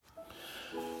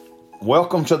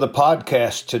Welcome to the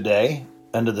podcast today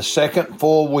and to the second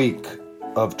full week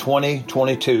of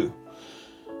 2022.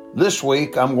 This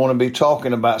week, I'm going to be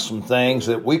talking about some things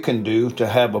that we can do to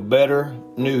have a better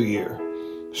new year.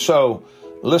 So,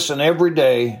 listen every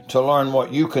day to learn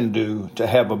what you can do to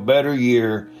have a better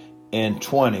year in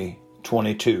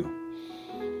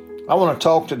 2022. I want to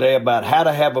talk today about how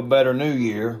to have a better new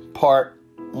year, part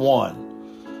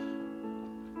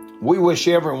 1. We wish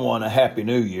everyone a happy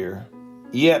new year.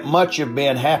 Yet much of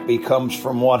being happy comes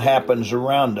from what happens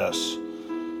around us.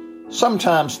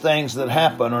 Sometimes things that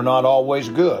happen are not always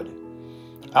good.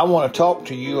 I want to talk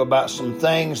to you about some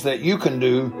things that you can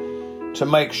do to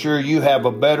make sure you have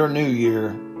a better new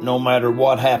year no matter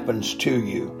what happens to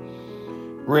you.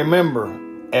 Remember,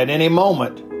 at any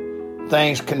moment,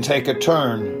 things can take a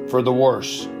turn for the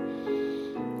worse.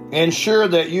 Ensure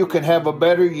that you can have a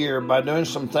better year by doing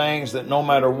some things that no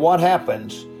matter what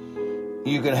happens,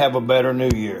 you can have a better new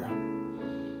year.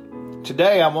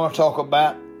 Today I want to talk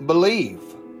about believe.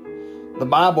 The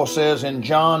Bible says in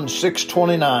John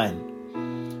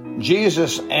 6:29,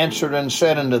 Jesus answered and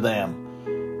said unto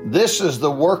them, This is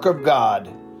the work of God,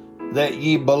 that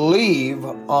ye believe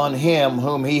on him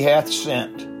whom he hath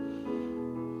sent.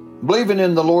 Believing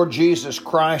in the Lord Jesus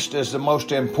Christ is the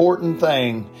most important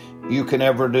thing you can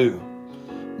ever do.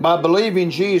 By believing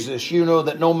Jesus, you know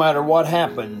that no matter what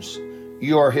happens,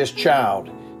 you are his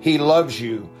child. He loves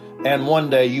you, and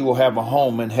one day you will have a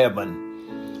home in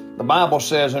heaven. The Bible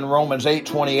says in Romans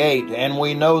 8:28, and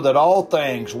we know that all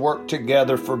things work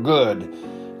together for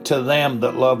good to them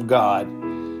that love God.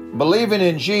 Believing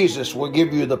in Jesus will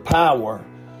give you the power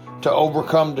to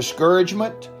overcome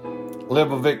discouragement,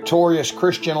 live a victorious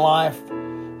Christian life,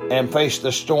 and face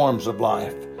the storms of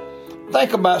life.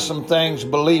 Think about some things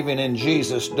believing in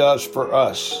Jesus does for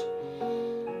us.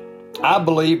 I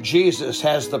believe Jesus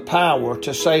has the power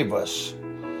to save us.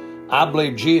 I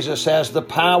believe Jesus has the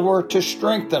power to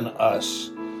strengthen us.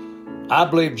 I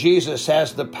believe Jesus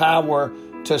has the power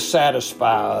to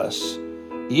satisfy us.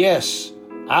 Yes,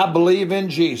 I believe in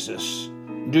Jesus.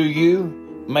 Do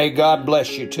you? May God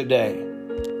bless you today.